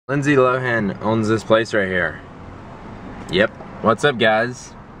Lindsay Lohan owns this place right here. Yep. What's up,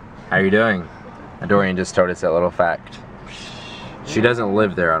 guys? How you doing? Dorian just told us that little fact. She doesn't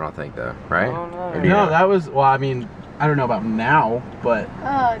live there, I don't think, though, right? Oh, no. No, that was, well, I mean, I don't know about now, but...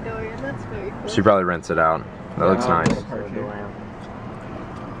 Oh, Dorian, that's very cool. She probably rents it out. That looks nice.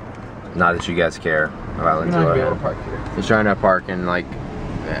 Not that you guys care about Lindsay Lohan. He's trying to park in, like,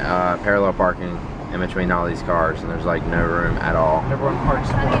 parallel parking in between all these cars, and there's, like, no room at all. Everyone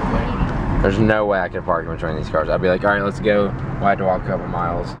parks one way. There's no way I could park in between these cars. I'd be like, all right, let's go. Well, I had to walk a couple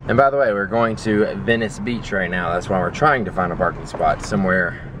miles. And by the way, we're going to Venice Beach right now. That's why we're trying to find a parking spot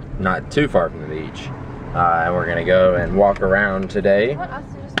somewhere not too far from the beach. And we're gonna go and walk around today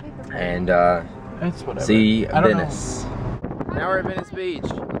and see Venice. Now we're at Venice Beach.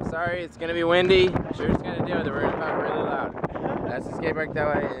 I'm sorry, it's gonna be windy. I'm sure it's gonna do it. The room's not really loud. That's the skate park that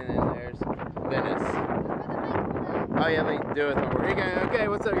way, and then there's Venice. Oh yeah, let me do it with my board. Here you go. Okay,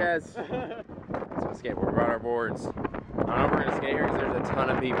 what's up, guys? It's my skateboard. We brought our boards. I don't know if we're gonna skate here because there's a ton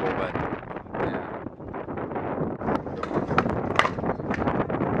of people, but yeah.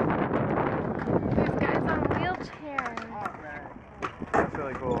 There's guys on wheelchairs. That's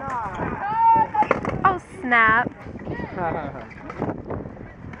really cool. Oh, snap.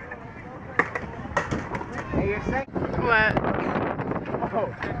 Hey, you're sick? What? Oh.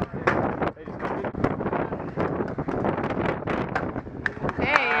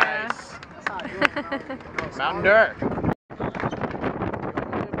 Hey. Mountain Dirt.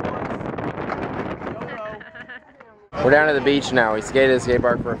 We're down at the beach now. We skated at the skate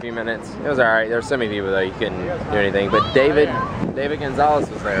park for a few minutes. It was alright. There were so many people though, you couldn't do anything. But David Gonzalez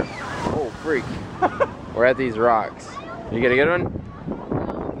was there. Oh, freak. We're at these rocks. You get a good one?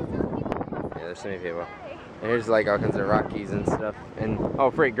 Yeah, there's so many people. And here's like all kinds of rockies and stuff. And oh,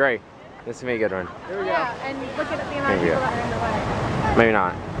 freak, Gray. This is gonna be a good one. Here we go. Yeah, and look at the amount of people that are in the way. Maybe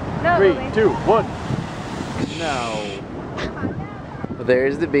not. No, 3, 2, 1. No. Well,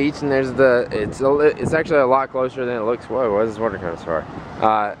 there's the beach, and there's the. It's actually a lot closer than it looks. Whoa, why is this water kind of far?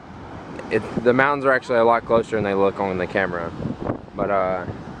 The mountains are actually a lot closer than they look on the camera. But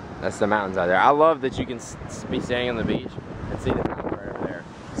that's the mountains out there. I love that you can be standing on the beach and see the mountains right over there.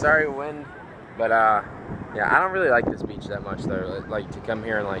 Sorry, wind, but yeah, I don't really like this beach that much though. Like to come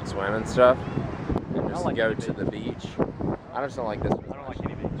here and like swim and stuff, and just go to the beach. I just don't like this one. I don't like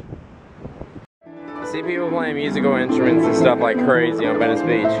any beach. I see people playing musical instruments and stuff like crazy on Venice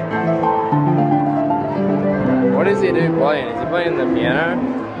Beach. What is he playing? Is he playing the piano?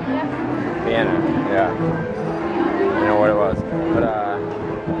 Piano, yeah. I don't know what it was. But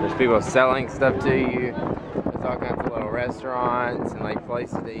there's people selling stuff to you. There's all kinds of little restaurants and like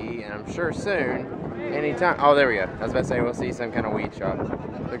places to eat. And I'm sure soon, anytime. Oh, there we go. I was about to say we'll see some kind of weed shop.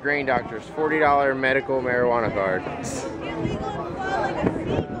 The Green Doctor's $40 medical marijuana card.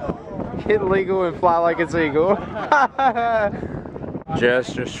 Get legal and fly like a seagull.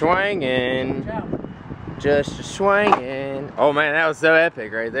 Just a swinging. Just a swinging. Oh man, that was so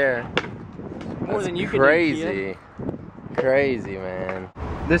epic right there. More than you could do, crazy. Crazy, man.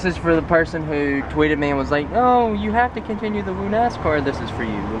 This is for the person who tweeted me and was like, "Oh, you have to continue the Woo NASCAR. This is for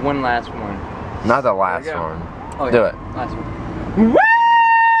you. The one last one." Not the last one. Oh, yeah. Do it. Last one. Woo!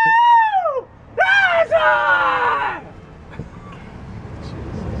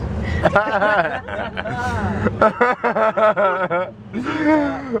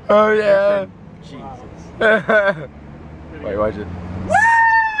 Oh yeah. Jesus. Wait, watch it.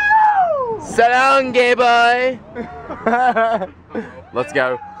 Sit down, gay boy. Let's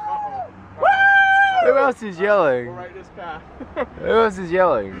go. Who else is yelling? Who else is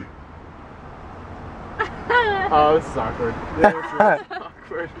yelling? Oh, this is awkward. This is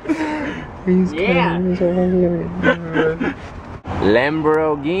awkward. Yeah.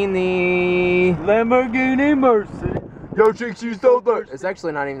 Lamborghini. Lamborghini Mercy. Yo, chicks, you stole that. It's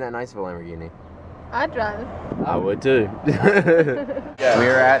actually not even that nice of a Lamborghini. I'd drive. I would too.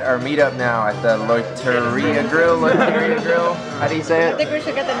 We're at our meetup now at the Loteria Grill. Loteria Grill. How do you say I it? think we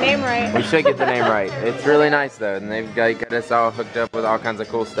should get the name right. We should get the name right. It's really nice though, and they've got us all hooked up with all kinds of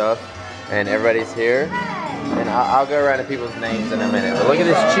cool stuff. And everybody's here. And I'll go around to people's names in a minute. But look at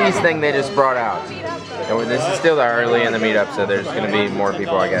this cheese thing they just brought out. And this is still early in the meetup, so there's going to be more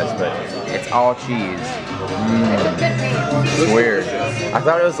people, I guess. But it's all cheese. It's weird. I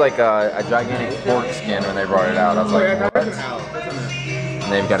thought it was like a gigantic pork skin when they brought it out. I was like, what? And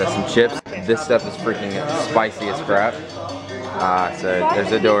they've got us some chips. This stuff is freaking spicy as crap. So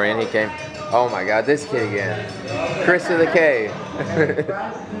there's a Dorian. He came. Oh my god, this kid again. Chris with a K.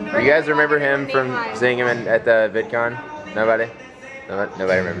 You guys remember him from seeing him at the VidCon? Nobody?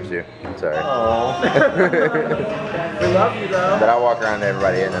 Nobody remembers you. I'm sorry. Oh. We love you though. But I'll walk around to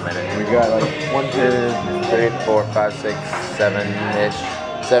everybody in a minute. We've got like 1, 2, 3, 4, 5, 6,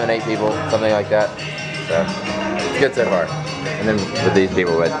 7-ish, 7, 8 people, something like that. So it's good so far. And then with these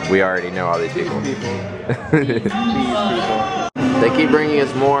people, but we already know all these people. They keep bringing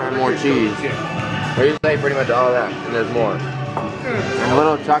us more and more cheese. We used to say pretty much all of that, and there's more. And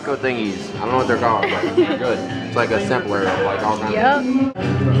little taco thingies. I don't know what they're called, but they're good. It's like a simpler, like all kinds of.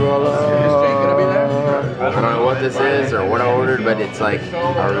 I don't know what this is or what I ordered, but it's like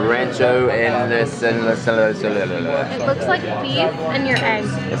a rancho and this and this. It looks like beef and your eggs.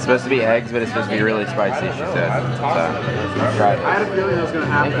 It's supposed to be eggs, but it's supposed to be really spicy, she said. So, try it. I had a feeling that was gonna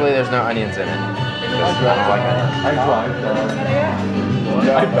happen. Thankfully, there's no onions in it. Just I don't like onions.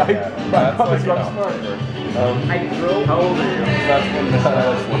 How old are you?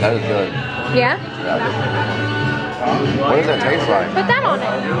 That is good. Yeah? What does that taste like? Put that on it.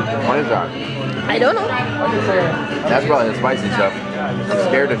 What is that? I don't know. That's probably the spicy stuff. I'm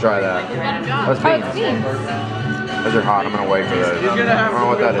scared to try that. Those Oh, beans. it's beans. Those are hot. I'm gonna wait for those. I don't know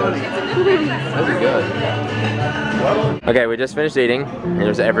what that is. Those are good. Okay, we just finished eating.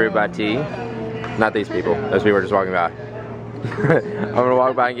 Here's everybody. Not these people. Those people are just walking by. I'm gonna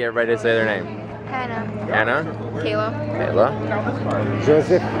walk by and get everybody to say their name. Hannah. Anna. Kayla. Kayla.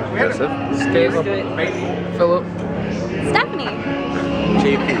 Joseph. Joseph. Steve. Philip. Stephanie.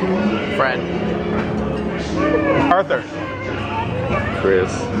 Chief. Fred. Arthur.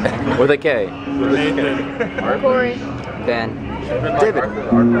 Chris. With a K. Corey. Ben. David.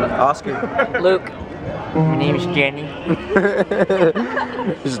 Oscar. Luke. My name's Jenny.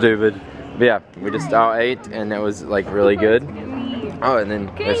 Stupid. But yeah, we just all ate and it was like really good. Oh, and then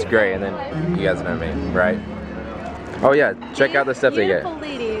it's great, and then you guys know me, right? Oh yeah, check out the stuff they get. Beautiful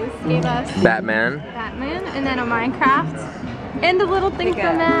ladies gave us Batman. Batman, and then a Minecraft, and a little thing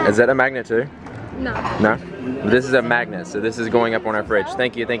from that. Is that a magnet too? No. No? This is a magnet, so this is going up on our fridge.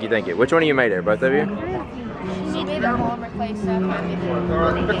 Thank you, thank you, thank you. Which one of you made it? Both of you? She did a whole replace stuff.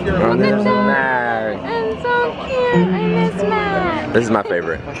 Oh, there's Mag. And so cute. I miss Matt. This is my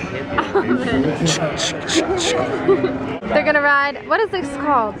favorite. They're gonna ride. What is this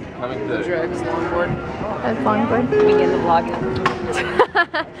called? Coming through. Longboard. A longboard. Begin the vlogging.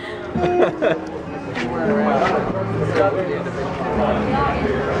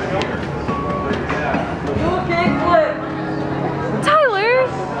 Tyler.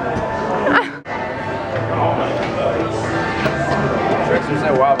 Tricks are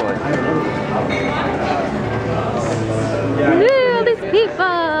so wobbly. Woo, these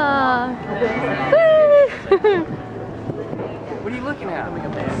people. Woo. What are you looking at?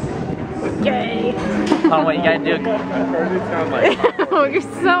 Yay. Oh wait, you gotta do it. Oh, you're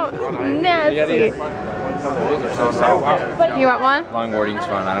so nasty. You want one? Longboarding's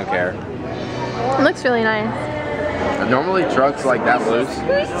fun, I don't care. It looks really nice. Normally trucks like that loose.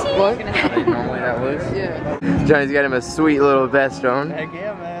 What? Are they normally that loose? Yeah. Johnny's got him a sweet little vest on. Heck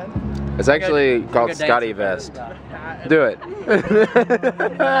yeah, man. It's actually called Scotty vest. Do it.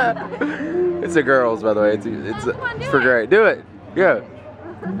 It's a girl's, by the way. It's for great. Do it. Go.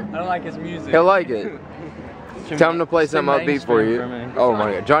 I don't like his music. He'll like it. Tell him to play It's too something upbeat for you. mainstream for me. Oh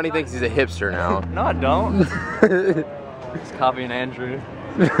my god. Johnny thinks he's a hipster now. No, I don't. It's copying Andrew.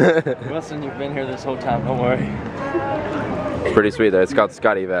 Wilson, you've been here this whole time. Don't worry. It's pretty sweet though. It's called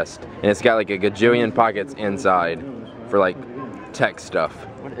Scotty vest. And it's got like a gajillion pockets inside for like tech stuff.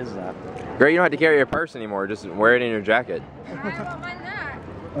 What is that? Great, you don't have to carry your purse anymore. Just wear it in your jacket. I don't mind that.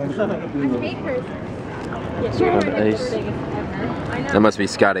 I hate her. That must be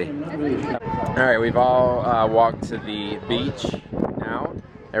Scotty. Alright, we've all walked to the beach now.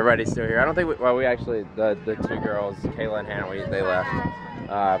 Everybody's still here. I don't think we actually, the two girls, Kayla and Hannah, they left.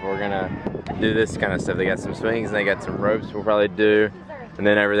 But we're gonna do this kind of stuff. They got some swings and they got some ropes we'll probably do. And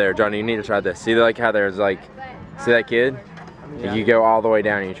then over there, Johnny, you need to try this. See like how there's like, see that kid? Yeah. You go all the way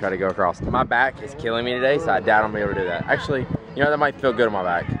down and you try to go across. My back is killing me today, so I doubt I'm gonna be able to do that. Actually, you know, that might feel good on my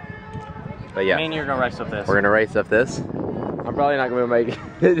back. But yeah. Me and you're gonna race up this. We're gonna race up this. I'm probably not gonna make it.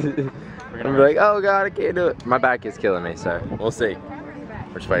 I'm gonna be like, oh god, I can't do it. My back is killing me, so we'll see.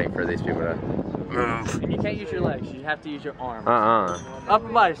 We're just waiting for these people to move. And you can't use your legs, you have to use your arms. Upper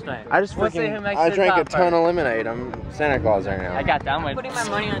body strength. I just freaking, I drank a ton of lemonade. I'm Santa Claus right now. I got that. I'm putting my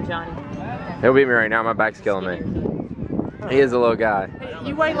money on Johnny. He'll beat me right now. My back's killing me. He is a little guy. Hey,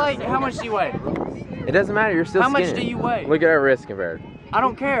 you weigh like, how much do you weigh? It doesn't matter. You're still skinny. How much do you weigh? Look at our wrist compared. I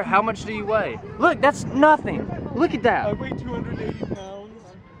don't care. How much do you weigh? Look, that's nothing. Look at that. I weigh 280 pounds.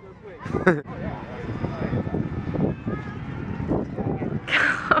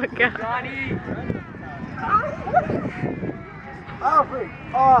 Oh god. Johnny. Oh, freak.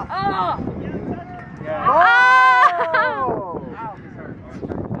 Oh. Oh!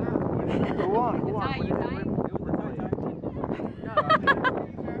 Go on. You dying?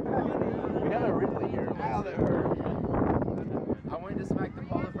 We had a really here. Ow, that hurt. I wanted to smack the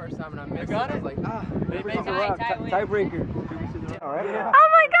ball the first time and I missed it. got I it? was like, ah. Tiebreaker. All right. Yeah. Oh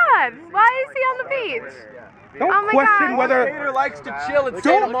my God! Why is he on the beach? Don't Oh my question gosh. whether Vader likes to chill in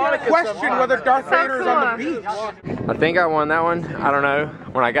Santa don't Monica question sometimes. whether Darth So Vader's on the cool. beach. I think I won that one. I don't know.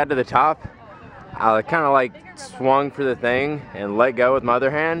 When I got to the top, I kind of like swung for the thing and let go with my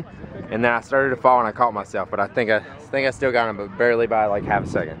other hand, and then I started to fall and I caught myself. But I think I still got him, but barely by like half a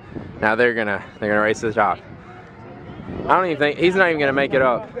second. Now they're gonna race to the top. I don't even think he's not even gonna make it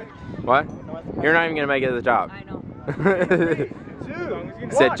up. What? You're not even gonna make it to the top. I know.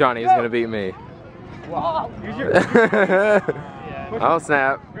 Said Johnny is gonna beat me. Oh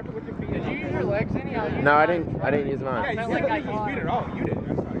snap! Did you use your legs anyhow? No, I didn't use mine. You did. Oh, you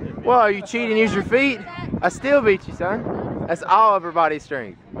did. Well, are you cheating? Use your feet. I still beat you, son. That's all upper body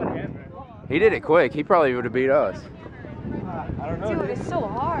strength. He did it quick. He probably would have beat us. I don't know. Dude, it's so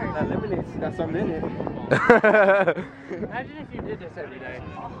hard. That lemonade's got something in it. Imagine if you did this every day.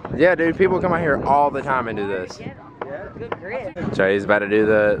 Yeah, dude. People come out here all the time and do this. Good grip. So he's about to do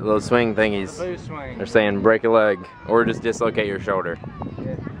the little swing thingies. Boost swing. They're saying break a leg or just dislocate your shoulder.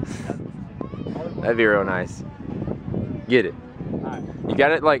 That'd be real nice. Get it. You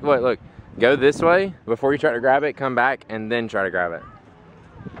got it like what? Look, go this way before you try to grab it. Come back and then try to grab it.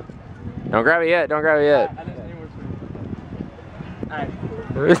 Don't grab it yet. Don't grab it yet.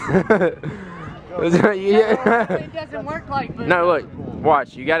 It doesn't work like this. No, look.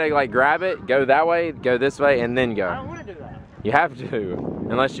 Watch. You gotta like grab it. Go that way. Go this way, and then I go. don't want to do that. You have to,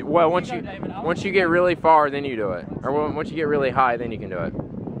 unless you. Well, once you get really far, then you do it. Or once you get really high, then you can do it.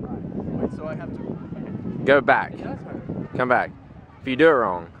 Wait, so I have to. Go back. It does hurt. Come back. If you do it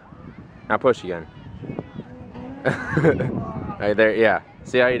wrong, now push again. Right there, yeah.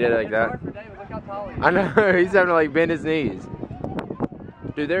 See how you did it like that? Hard for David. Look how tall he is. I know, he's having to like bend his knees.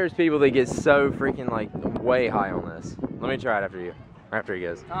 Dude, there's people that get so freaking like way high on this. Let me try it after you. After he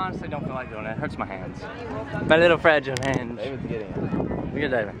goes. I honestly don't feel like doing it. It hurts my hands. My little fragile hands. David's getting it. Look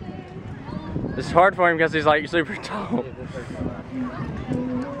at David. It's hard for him because he's like super tall.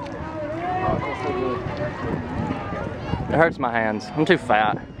 It hurts my hands. I'm too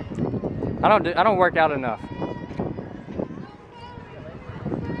fat. I don't work out enough.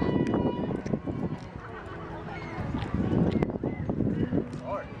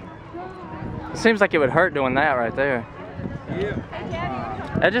 It seems like it would hurt doing that right there.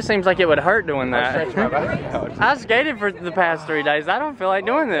 It just seems like it would hurt doing that. I skated for the past 3 days. I don't feel like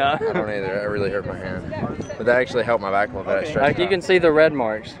doing that. I don't either. It really hurt my hand. But that actually helped my back a little bit. I stretched Like you out. can see the red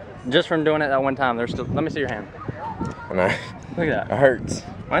marks just from doing it that one time. There's still. Let me see your hand. I know. Look at that. It hurts.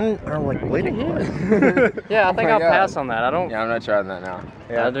 Mine are like bleeding. Yeah, I think my I'll God. pass on that. I don't. Yeah, I'm not trying that now.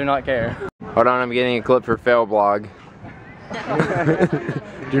 I do not care. Hold on, I'm getting a clip for fail blog.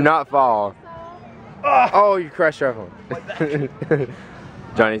 Do not fall. Oh, you crushed your phone.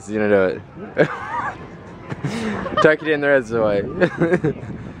 Johnny's gonna do it. Tuck it in the rest of the way.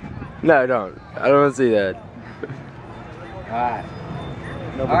 No, don't. I don't want to see that. Alright.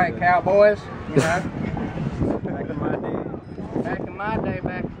 Alright, cowboys. You know. Back in my day. Back in my day,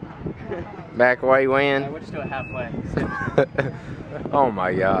 Back away we'll when. just do it halfway. Oh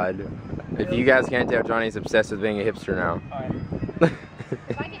my God. If you guys can't tell, Johnny's obsessed with being a hipster now.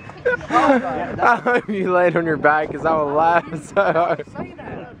 I hope you laid on your back because I will laugh so hard.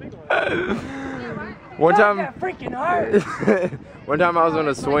 One time, freaking hurt. one time I was on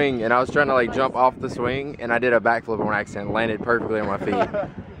a swing and I was trying to like jump off the swing and I did a backflip on accident, landed perfectly on my feet.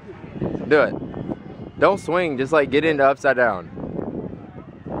 Do it. Don't swing, just like get into upside down.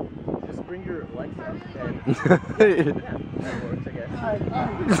 Just bring your legs up and Oh that works, I guess.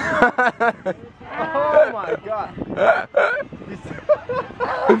 Oh my God.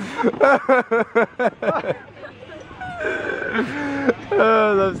 Oh,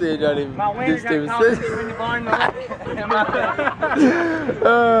 I love seeing Johnny. My wings got caught in the barn.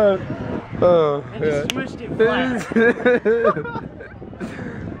 It just smushed it flat.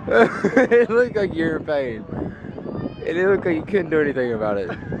 It looked like you were in pain. And it looked like you couldn't do anything about it.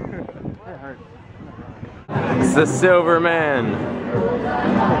 It's the Silver Man.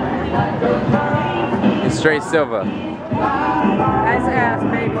 It's straight silver. Nice ass,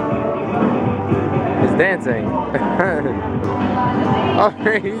 baby. He's dancing. Oh,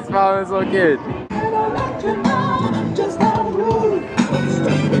 he's following this little kid.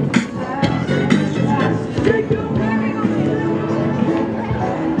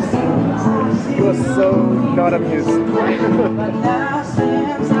 He was so not amused.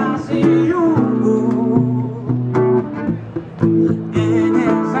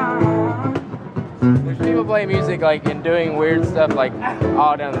 There's people playing music like and doing weird stuff like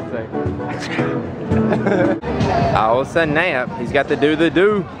all down the thing. Oh, it's a nap. He's got the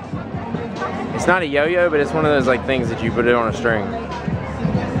do. It's not a yo-yo, but it's one of those like things that you put it on a string.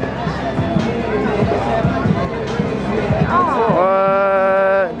 What?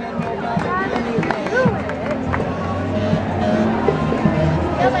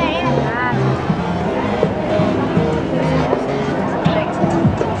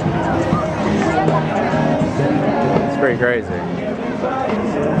 It's pretty crazy.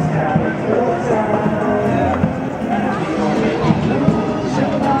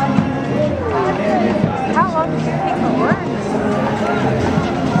 How long does it take to work?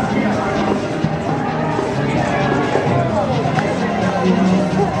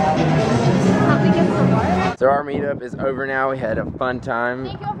 So our meetup is over now. We had a fun time.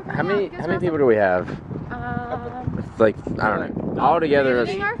 How many people do we have? It's like, I don't know. All together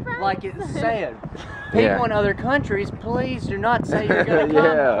it's Like it said, people in other countries, please do not say you're gonna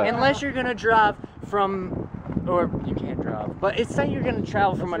come unless you're gonna drive from, or you can't drive, but it's say you're gonna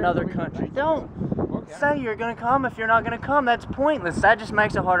travel from another country. Don't say you're gonna come if you're not gonna come. That's pointless. That just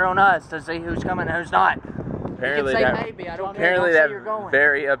makes it harder on us to see who's coming and who's not. Apparently you can say that, maybe. I don't apparently care. that Don't say you're going.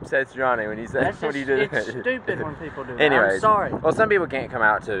 very upsets Johnny when he says That's when just, you do it's that. stupid when people do that. Anyways, I'm sorry. well, some people can't come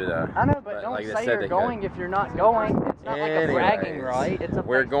out too though. I know, but don't like they say said you're they going if you're not going. It's not like a bragging right. It's a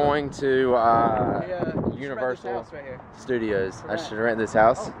we're Facebook. going to Universal Studios. I should rent this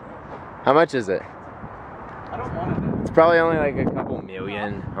house. How much is it? I don't want it. It's probably only like a couple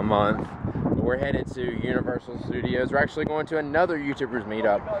million a month. But we're headed to Universal Studios. We're actually going to another YouTubers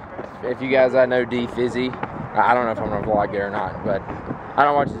meetup. If you guys know D Fizzy, I don't know if I'm gonna vlog there or not, but I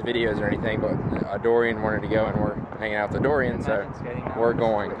don't watch his videos or anything. But Dorian wanted to go, and we're hanging out with Dorian, so we're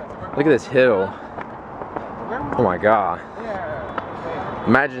going. Look at this hill. Oh my God!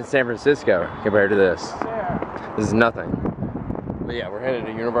 Imagine San Francisco compared to this. This is nothing. But yeah, we're headed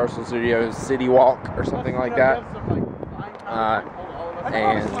to Universal Studios City Walk or something like that.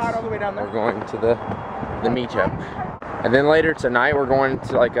 And we're going to the meetup. And then later tonight we're going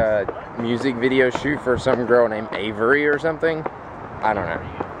to like a music video shoot for some girl named Avery or something. I don't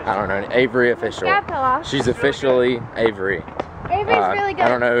know. Avery Official. She's officially Avery. Avery's really good. I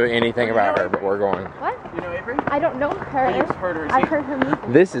don't know anything about her, but we're going. What? You know Avery? I don't know her. You've heard her. I've heard her music.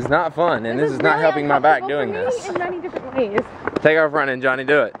 This is not fun, and this is not really helping my back doing uncomfortable this. for me in many different ways. Take off running, Johnny,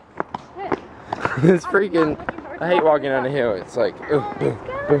 do it. It's freaking, I hate walking down the hill. It's like,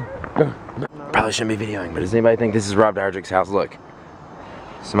 probably shouldn't be videoing, but does anybody think this is Rob Dardrick's house? Look.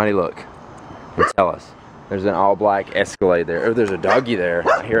 Somebody look and tell us. There's an all black Escalade there. Oh, there's a doggy there.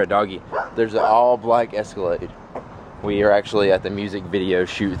 I hear a doggy. There's an all black Escalade. We are actually at the music video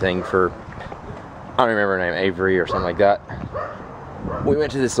shoot thing for, I don't remember her name, Avery or something like that. We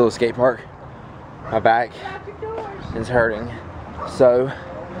went to this little skate park. My back is hurting so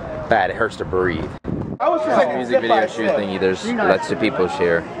bad it hurts to breathe. This music video shoot thingy, that's the people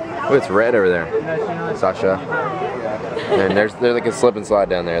share. Oh, it's red over there. Sasha. And there's like a slip and slide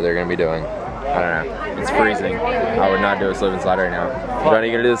down there they're gonna be doing. I don't know. It's freezing. I would not do a slip and slide right now. Johnny,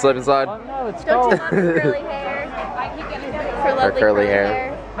 you gonna do the slip and slide? No, it's Don't cold. you love her curly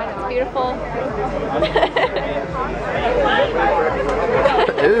hair? Her lovely curly hair.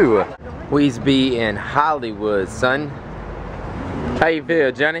 It's beautiful. Ooh. We's be in Hollywood, son. How you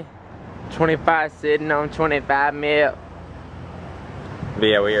feel, Johnny? 25 sitting on 25 mil. But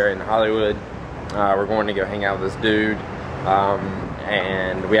yeah, we are in Hollywood. We're going to go hang out with this dude.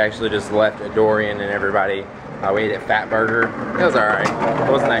 And we actually just left Dorian and everybody. We ate at Fat Burger. It was alright.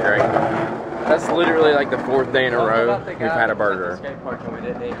 It wasn't that great. That's literally like the 4th day in a row we've had a burger.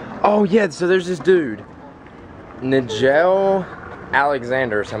 Oh yeah, so there's this dude. Nigel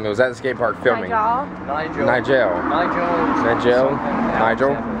Alexander or something. Was at the skate park filming. Nigel.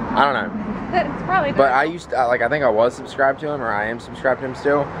 I don't know. It's probably But I used to, like, I think I was subscribed to him, or I am subscribed to him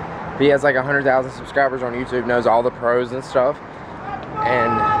still. But he has like 100,000 subscribers on YouTube, knows all the pros and stuff.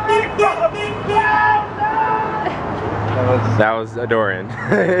 And that was Dorian.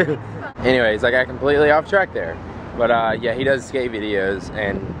 Anyways, I got completely off track there. But yeah, he does skate videos,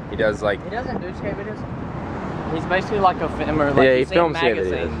 and he does like... He doesn't do skate videos? He's basically like a filmer, like yeah, he you see films skate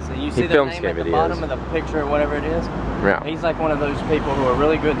magazines, videos. and you see the name at the bottom of the picture or whatever it is. Yeah. He's like one of those people who are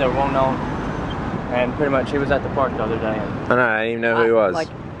really good, they're well known. And pretty much he was at the park the other day. And I didn't even know who he was. Like,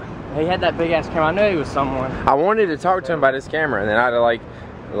 he had that big ass camera. I knew he was someone. I wanted to talk to him about his camera, and then I'd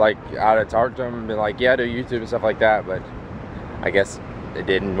have talked to him and been like, yeah, I do YouTube and stuff like that, but I guess it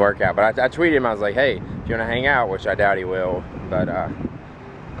didn't work out. But I tweeted him, I was like, hey, if you want to hang out, which I doubt he will, but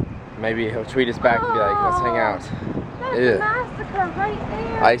maybe he'll tweet us back and be like, let's hang out. That's a massacre right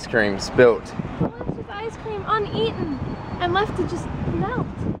there. Ice cream spilt. What's eaten and left to just melt.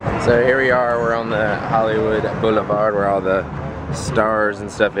 So here we are, we're on the Hollywood Boulevard where all the stars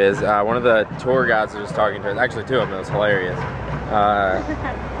and stuff is. One of the tour guides was talking to us, actually two of them, it was hilarious.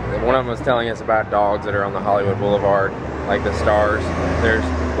 One of them was telling us about dogs that are on the Hollywood Boulevard, like the stars. There's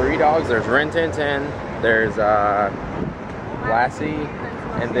 3 dogs, there's Rin Tin Tin, there's Lassie,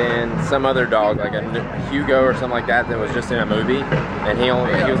 and then some other dog, like a Hugo or something like that, that was just in a movie, and he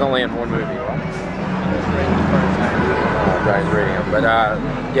was only in one movie. He's reading them, but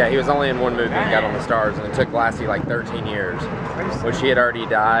yeah, he was only in one movie and got on the stars, and it took Lassie like 13 years, which he had already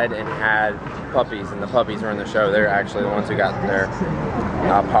died and had puppies, and the puppies were in the show. They're actually the ones who got their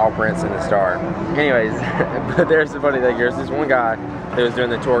paw prints in the star. Anyways, but there's the funny thing. There's this one guy that was doing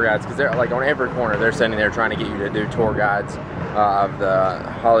the tour guides, because they're like on every corner they're sitting there trying to get you to do tour guides of the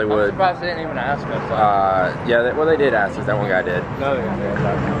Hollywood. I'm surprised they didn't even ask us. Yeah, well they did ask us. That one guy did. No, they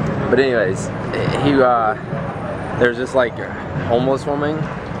didn't. But anyways, there's this like homeless woman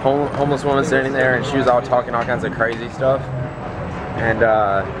standing there, and she was all talking all kinds of crazy stuff, and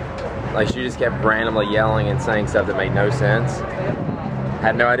like she just kept randomly yelling and saying stuff that made no sense.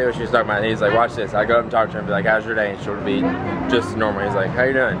 Had no idea what she was talking about. And he's like, watch this. I go up and talk to her and be like, how's your day? And she'll be just normal. He's like, how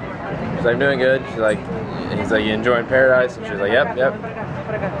you doing? She's like, I'm doing good. She's like, and he's like, you enjoying paradise? And she's like, yep.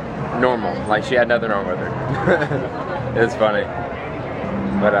 Normal. Like she had nothing wrong with her. It's funny.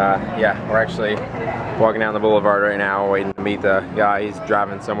 But yeah, we're actually walking down the boulevard right now, waiting to meet the guy. He's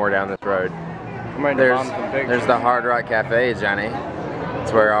driving somewhere down this road. There's the Hard Rock Cafe, Johnny.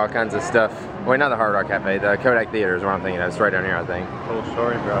 It's where all kinds of stuff. Wait, not the Hard Rock Cafe. The Kodak Theater is what I'm thinking of. It's right down here, I think. Cool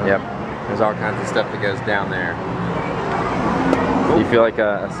story, bro. Yep. There's all kinds of stuff that goes down there. Cool. You feel like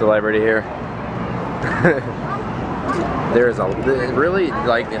a celebrity here? There's really,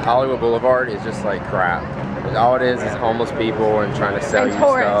 like, the Hollywood Boulevard is just like crap. All it is homeless people and trying to sell you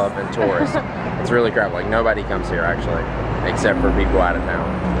stuff and tourists. It's really crap. Like nobody comes here actually, except for people out of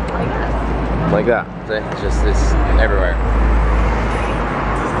town. Like that. It's everywhere.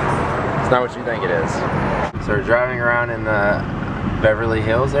 It's not what you think it is. So we're driving around in the Beverly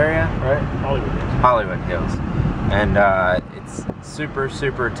Hills area, right? Hollywood Hills. And it's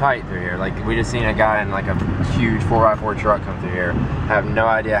super tight through here. Like we just seen a guy in like a huge 4x4 truck come through here. I have no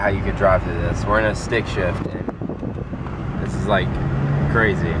idea how you could drive through this. We're in a stick shift and this is like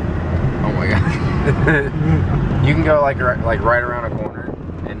crazy. Oh my god. You can go like right around a corner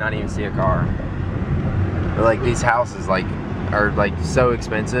and not even see a car. But like these houses are like so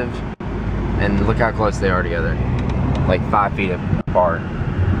expensive, and look how close they are together. Like 5 feet apart.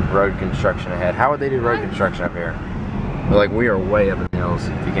 Road construction ahead. How would they do road construction up here? But like we are way up in the hills,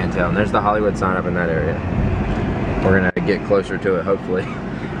 if you can't tell. And there's the Hollywood sign up in that area. We're gonna get closer to it, hopefully,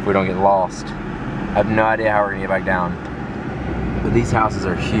 if we don't get lost. I have no idea how we're gonna get back down. But these houses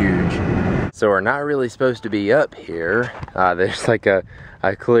are huge. So we're not really supposed to be up here. There's like a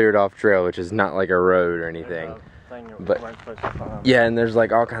cleared off trail, which is not like a road or anything. But yeah, and there's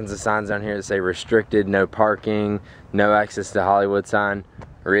like all kinds of signs down here that say restricted, no parking, no access to Hollywood sign.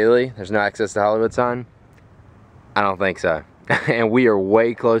 Really? There's no access to Hollywood sign? I don't think so. And we are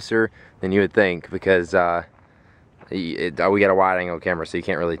way closer than you would think, because we got a wide angle camera so you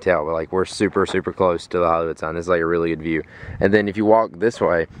can't really tell, but like we're super close to the Hollywood sign. This is like a really good view. And then if you walk this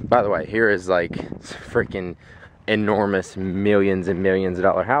way, by the way, here is like freaking enormous millions and millions of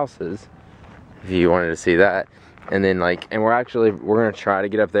dollar houses, if you wanted to see that. And then like, and we're gonna try to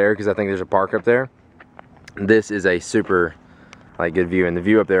get up there because I think there's a park up there. This is a super like good view, and the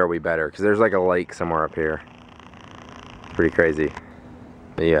view up there will be better because there's like a lake somewhere up here. Pretty crazy.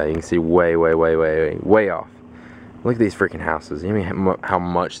 But yeah, you can see way off. Look at these freaking houses. You mean how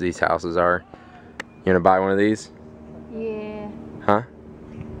much these houses are? You wanna buy one of these? Yeah. Huh?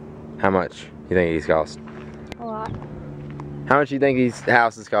 How much you think these cost? A lot. How much you think these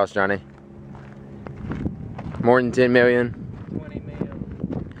houses cost, Johnny? More than 10 million? 20 mil.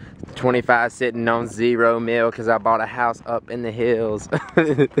 25 sitting on 0 mil because I bought a house up in the hills.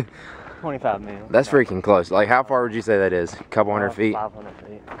 25 mil. That's freaking close. Like how far would you say that is? A couple hundred feet? 500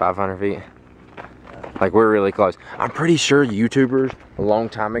 feet. 500 feet? Like we're really close. I'm pretty sure YouTubers a long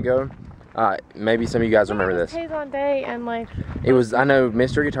time ago, maybe some of you guys remember this. Days on Day and like. It was, I know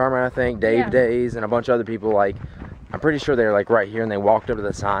Mr. Guitar Man, I think, Dave Yeah. Days, and a bunch of other people, like, I'm pretty sure they were like right here and they walked up to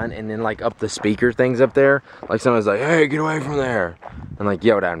the sign and then like up the speaker things up there. Like someone was like, hey, get away from there. And like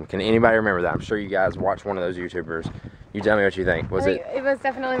yelled at him. Can anybody remember that? I'm sure you guys watched one of those YouTubers. You tell me what you think. Was it was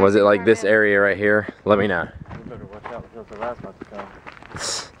definitely. was it like this area right here? Let me know. You better watch out because the rat's about to come.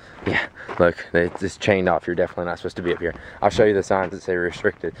 Yeah, look, it's chained off. You're definitely not supposed to be up here. I'll show you the signs that say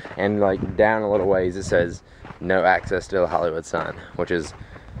restricted. And like down a little ways it says no access to the Hollywood sign, which is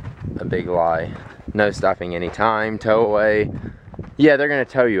a big lie. No stopping anytime, tow away. Yeah, they're gonna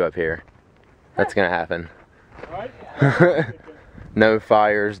tow you up here. That's gonna happen. No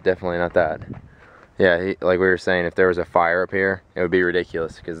fires, definitely not that. Yeah, like we were saying, if there was a fire up here, it would be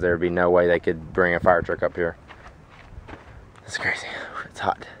ridiculous because there would be no way they could bring a fire truck up here. It's crazy. It's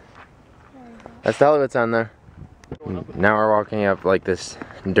hot. That's the Hollywood sign though. Now we're walking up like this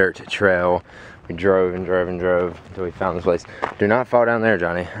dirt trail. We drove and drove and drove until we found this place. Do not fall down there,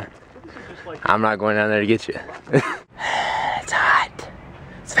 Johnny. I'm not going down there to get you. It's hot.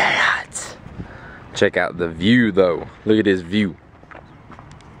 It's very hot. Check out the view though. Look at this view.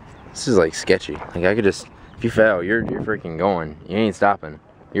 This is like sketchy. Like I could just, if you fail, you're freaking going. You ain't stopping.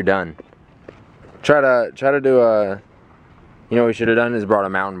 You're done. Try to do a, you know what we should have done is brought a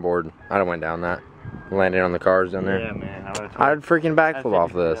mountain board. I'd have went down that. Landed on the cars down there. Yeah, man. I'd freaking backflip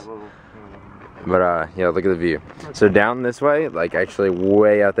off this. But yeah, look at the view. So down this way, like actually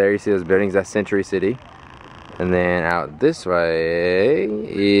way out there, you see those buildings, that's Century City. And then out this way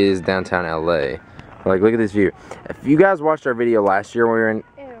is downtown LA. Like look at this view. If you guys watched our video last year when we were in,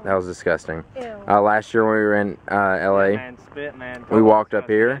 that was disgusting. Last year when we were in LA, yeah, man, spit, man. We walked up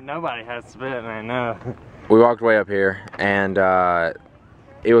here. Nobody has spit, man, no. We walked way up here and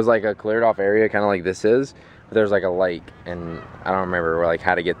it was like a cleared off area, kind of like this is. But there's like a lake, and I don't remember like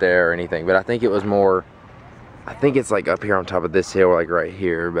how to get there or anything. But I think it was more, I think it's like up here on top of this hill, like right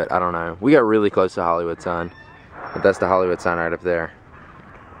here. But I don't know. We got really close to Hollywood sign. But that's the Hollywood sign right up there.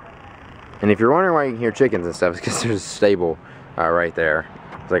 And if you're wondering why you can hear chickens and stuff, it's because there's a stable right there.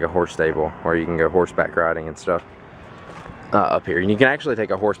 It's like a horse stable where you can go horseback riding and stuff up here. And you can actually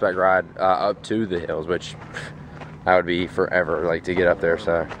take a horseback ride up to the hills, which that would be forever, like to get up there.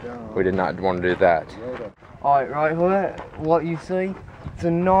 So we did not want to do that. Alright, right here, what you see, it's a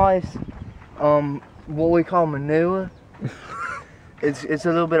nice, what we call manure. It's a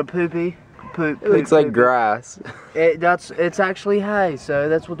little bit of poopy. It looks like grass. It's actually hay, so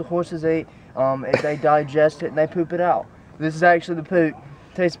that's what the horses eat. They digest it and they poop it out. This is actually the poop.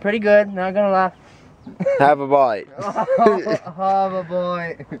 Tastes pretty good, not gonna lie. Have a bite. Have a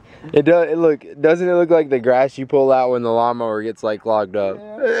bite. Doesn't it look like the grass you pull out when the lawnmower gets like clogged up?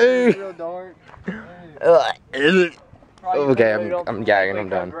 Yeah, it's real dark. Okay, I'm gagging. I'm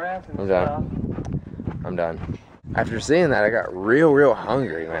done. I'm done. After seeing that, I got real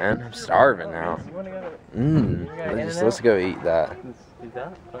hungry, man. I'm starving now. Let's go eat that.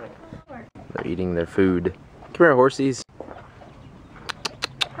 They're eating their food. Come here, horsies.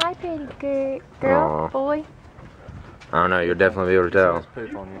 Hi, pretty girl, boy. I don't know. You'll definitely be able to tell.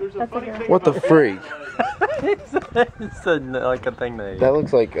 That's a girl. What the freak? It's like a thing they eat. That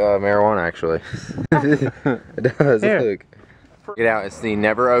looks like marijuana, actually. It does. Here. Look. Get out. It's the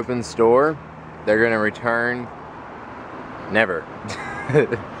never open store. They're gonna return. Never.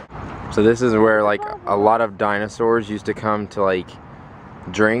 So this is where like a lot of dinosaurs used to come to like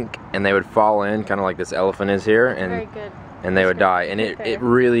drink, and they would fall in, kind of like this elephant is here, and they would die. And it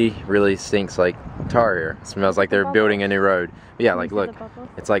really stinks like tar here. It smells like they're building a new road. But yeah, like look,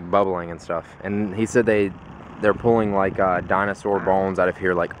 it's like bubbling and stuff. And he said they're pulling like dinosaur bones out of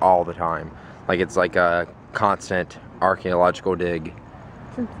here like all the time. Like it's like a constant archaeological dig.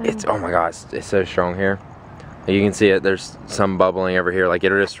 It's, oh my gosh, it's so strong here. You can see it, there's some bubbling over here. Like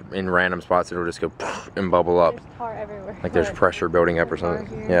it'll just, in random spots, it'll just go and bubble up. There's tar everywhere. Like there's pressure building up or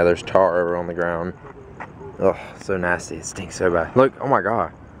something. Yeah, there's tar over on the ground. Oh, so nasty. It stinks so bad. Look, oh my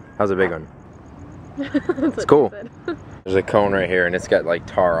god. That was a big one. It's cool. There's a cone right here and it's got like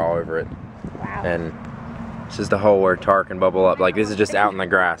tar all over it. Wow. And it's just a hole where tar can bubble up. Like this is just out in the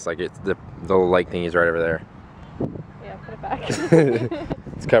grass. Like it's the little lake thing is right over there. Yeah, put it back.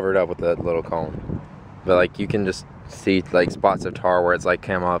 It's covered up with that little cone. But like you can just see like spots of tar where it's like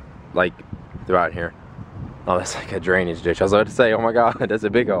came up like throughout here. Oh, that's like a drainage ditch. I was about to say, oh my god, that's a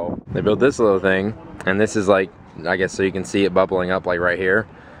big hole. They built this little thing, and this is like, I guess so you can see it bubbling up like right here.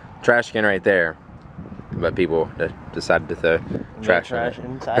 Trash can right there. But people decided to throw trash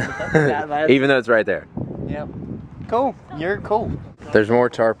inside. Even though it's right there. Yep. Cool. You're cool. There's more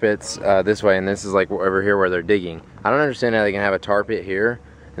tar pits this way, and this is like over here where they're digging. I don't understand how they can have a tar pit here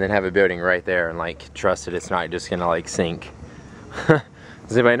and then have a building right there and like trust that it's not just gonna like sink.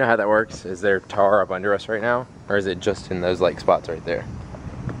 Does anybody know how that works? Is there tar up under us right now? Or is it just in those like spots right there?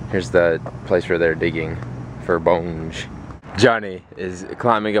 Here's the place where they're digging for bones. Johnny is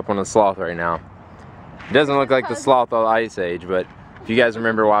climbing up on a sloth right now. It doesn't look like the sloth of the Ice Age, but if you guys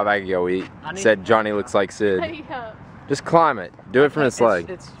remember a while back ago, we said Johnny looks like Sid. Just climb it. Do it from its leg.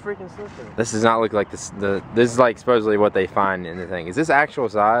 It's freaking slippery. This does not look like this. This is like supposedly what they find in the thing. Is this actual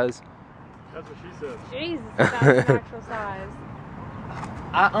size? That's what she said. Jesus, that's an actual size.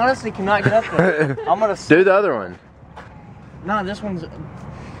 I honestly cannot get up there. I'm gonna do the other one. No, this one's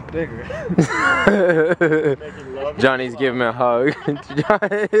bigger. Johnny's giving me a hug. Humping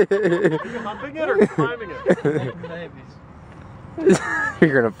it or climbing it?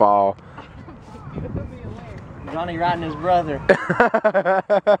 You're gonna fall. Johnny riding his brother.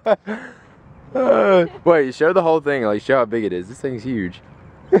 Wait, show the whole thing. Like, show how big it is. This thing's huge.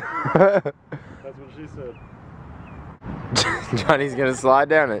 That's what she said. Johnny's gonna slide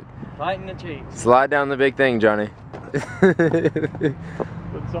down it. Biting the cheeks. Slide down the big thing, Johnny. Doesn't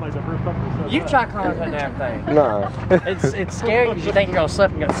sound like the first time we said You've that. tried climbing that damn thing. No. It's scary because you think you're gonna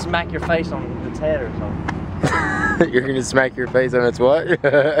slip and gonna smack your face on its head or something. You're gonna smack your face on its what?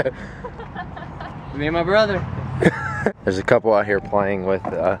 Me and my brother. There's a couple out here playing with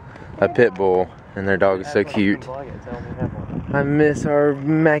a pit bull, and their dog is so cute. I miss our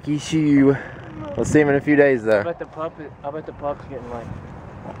Mackie shoe. We'll see him in a few days though. I bet the pup's getting like.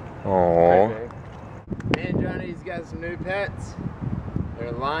 Aww. Me and Johnny's got some new pets.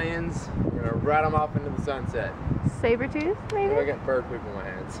 They're lions. We're gonna ride them off into the sunset. Saber-tooth, maybe? I got bird poop on my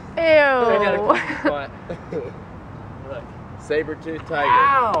hands. Ew. Look. Saber-tooth tiger.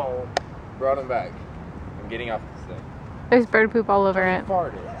 Ow! Brought him back. I'm getting off this thing. There's bird poop all over it.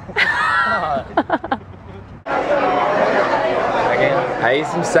 Farted. Again. I ate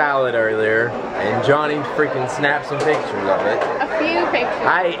some salad earlier, and Johnny freaking snapped some pictures of it. A few pictures.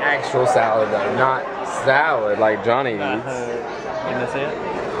 I ate actual salad though, not salad like Johnny eats. Can I see it?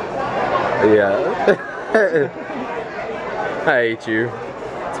 Yeah. I hate you.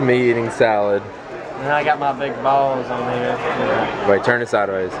 It's me eating salad. And I got my big balls on here. Wait, turn it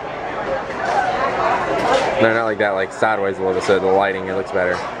sideways. No, not like that, like sideways a little so the lighting, it looks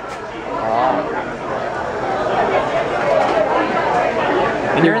better.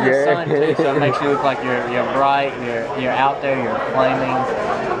 And you're in the sun too, so it makes you look like you're bright, you're out there, you're flaming.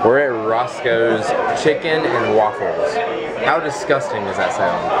 We're at Roscoe's Chicken and Waffles. How disgusting does that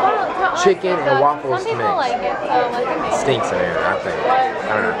sound? Chicken and waffles Some to people mix. like it, so let them make it. Stinks in here, I think.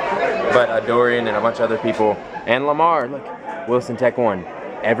 I don't know. But Dorian and a bunch of other people, and Lamar, look, Wilson Tech 1.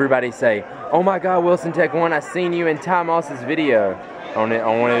 Everybody say, oh my God, Wilson Tech 1, I seen you in Ty Moss's video on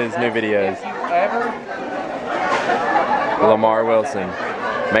one of his new videos. Lamar Wilson.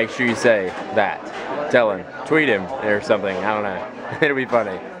 Make sure you say that. Tell him. Tweet him or something. I don't know. It'll be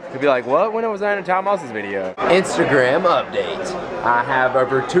funny. He'll be like, what? When was I in Ty Moss's video? Instagram update. I have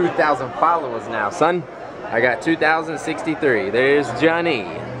over 2,000 followers now, son. I got 2,063. There's Johnny.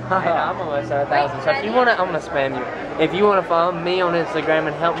 I'm almost at 1,000. So if you wanna, I'm gonna spam you. If you wanna follow me on Instagram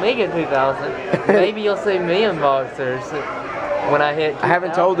and help me get 2,000, maybe you'll see me in boxers when I hit 2,000. I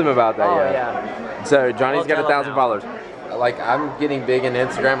haven't told him about that yet. Yeah. So Johnny's got Well, 1,000 tell him followers. Like, I'm getting big in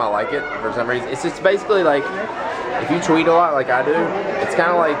Instagram. I like it for some reason. It's just basically like, if you tweet a lot like I do, it's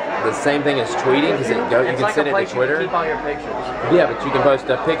kind of like the same thing as tweeting because you can like send a it place to you Twitter. can keep all your pictures. Yeah, but you can post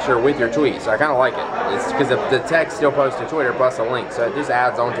a picture with your tweet, so I kind of like it. It's because the text still posts to Twitter plus a link, so it just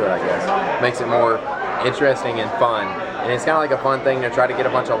adds onto it, I guess. Makes it more interesting and fun. And it's kind of like a fun thing to try to get a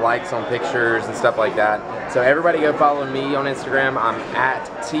bunch of likes on pictures and stuff like that. So everybody go follow me on Instagram. I'm at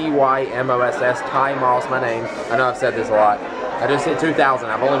TYMOSS, Ty Moss, my name. I know I've said this a lot. I just hit 2,000.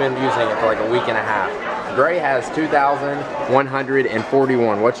 I've only been using it for like a week and a half. Gray has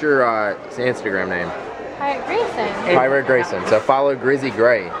 2,141. What's your Instagram name? Pirate Grayson. Pirate Grayson. So follow Grizzy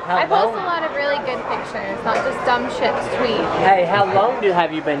Gray. I post a lot of really good pictures, not just dumb shit to tweet. Hey, how long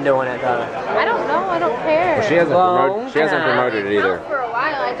have you been doing it though? I don't know, I don't care. Well, she hasn't promoted it either. For a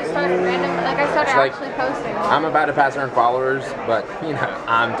while, I just started random, like I started It's like, actually posting. I'm about to pass her in followers, but you know,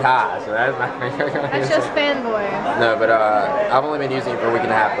 I'm Ty, so that's not. That's just fanboy. No, but I've only been using it for a week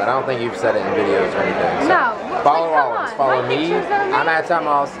and a half, but I don't think you've said it in videos or anything. So No. follow Like, all of us. Follow my me. pictures are I'm at Ty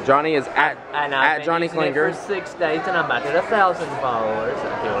Moss. Johnny is at Johnny Klinger Klinger. for 6 days, and I'm back at 1,000 followers. If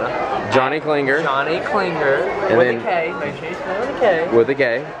you wanna. Johnny Klinger Johnny Klinger And with then- a K. Make sure you spell with a K. with a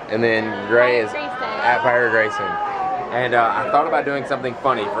K, and then Gray is Pirate Grayson. at Pirate Grayson. And I thought about doing something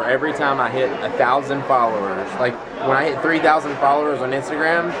funny for every time I hit 1,000 followers. Like when I hit 3,000 followers on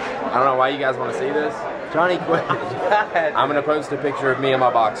Instagram, I don't know why you guys want to see this. Johnny quit. I'm gonna post a picture of me in my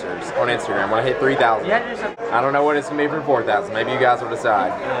boxers on Instagram when I hit 3,000. You had to do something. I don't know what it's gonna be for 4,000. Maybe you guys will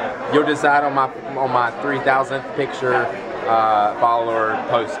decide. You'll decide on my 3,000th picture follower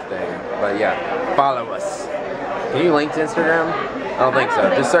post thing. But yeah, follow us. Can you link to Instagram? I don't think so.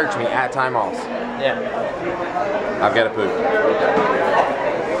 Just search me at Ty Moss. Yeah. I've got to poop.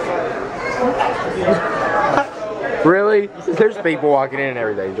 Really? Really? There's people walking in and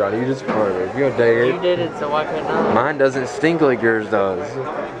everything, Johnny. You just farted. You dare You did it, so why couldn't I? Mine doesn't stink like yours does. It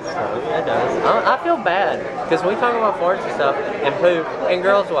does. I feel bad because we talk about farts and stuff and poop, and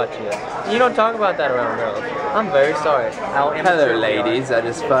girls watch it. You don't talk about that around girls. I'm very sorry. Hello, ladies. I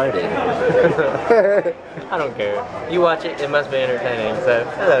just farted. I don't care. You watch it, it must be entertaining. So,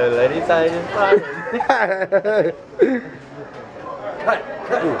 hello, ladies. I just farted.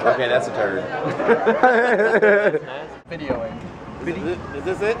 Ooh, okay, that's a turd. Videoing. Is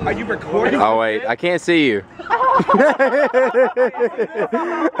this it? Are you recording? Oh wait, I can't see you.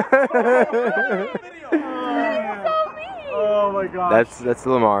 Oh my god. That's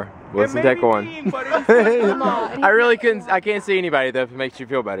Lamar. Listen, take one. I can't see anybody though if it makes you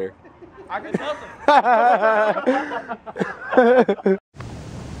feel better. I can tell them.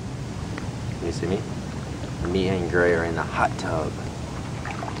 Can you see me? Me and Gray are in the hot tub.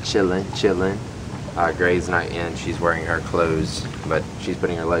 Chilling. Gray's not in. She's wearing her clothes, but she's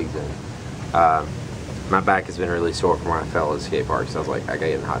putting her legs in. My back has been really sore from where I fell at the skate park, so I was like, I gotta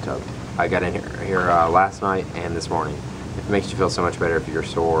get in the hot tub. I got in here last night and this morning. It makes you feel so much better if you're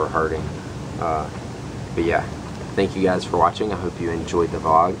sore or hurting. But yeah, thank you guys for watching. I hope you enjoyed the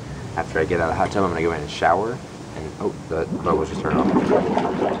vlog. After I get out of the hot tub, I'm gonna go in and shower. And oh, the bubbles just turned off.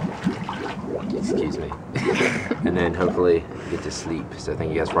 Excuse me. And then hopefully get to sleep. So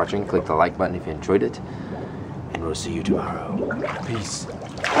thank you guys for watching. Click the like button if you enjoyed it. And we'll see you tomorrow. Peace.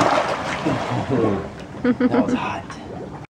 That was hot.